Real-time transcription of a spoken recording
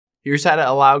Here's how to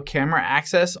allow camera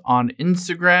access on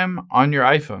Instagram on your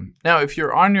iPhone. Now, if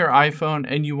you're on your iPhone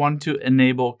and you want to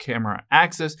enable camera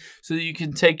access so that you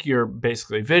can take your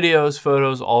basically videos,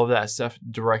 photos, all of that stuff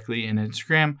directly in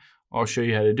Instagram, I'll show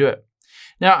you how to do it.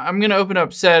 Now, I'm going to open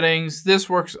up settings. This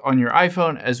works on your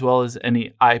iPhone as well as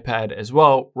any iPad as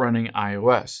well running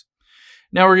iOS.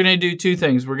 Now we're going to do two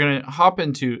things. We're going to hop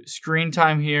into screen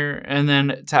time here and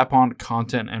then tap on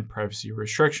content and privacy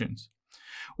restrictions.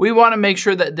 We want to make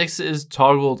sure that this is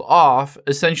toggled off.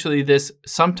 Essentially, this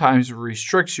sometimes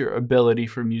restricts your ability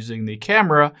from using the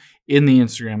camera in the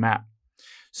Instagram app.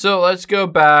 So let's go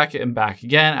back and back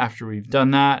again after we've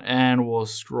done that, and we'll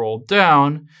scroll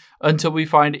down until we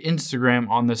find Instagram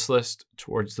on this list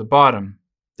towards the bottom.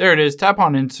 There it is. Tap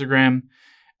on Instagram.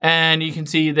 And you can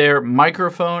see their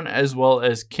microphone as well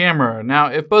as camera. Now,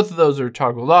 if both of those are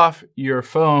toggled off, your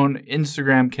phone,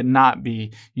 Instagram, cannot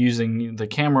be using the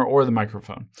camera or the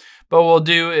microphone. But what we'll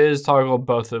do is toggle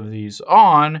both of these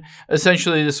on.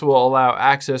 Essentially, this will allow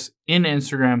access in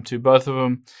Instagram to both of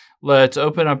them. Let's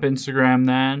open up Instagram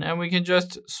then, and we can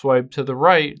just swipe to the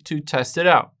right to test it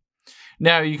out.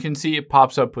 Now you can see it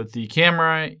pops up with the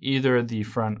camera, either the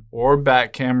front or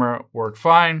back camera work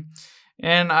fine.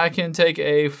 And I can take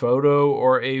a photo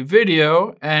or a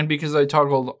video, and because I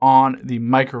toggled on the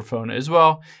microphone as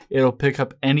well, it'll pick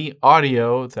up any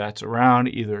audio that's around,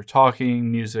 either talking,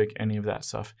 music, any of that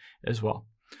stuff as well.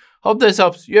 Hope this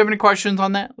helps. If you have any questions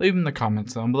on that, leave them in the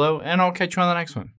comments down below, and I'll catch you on the next one.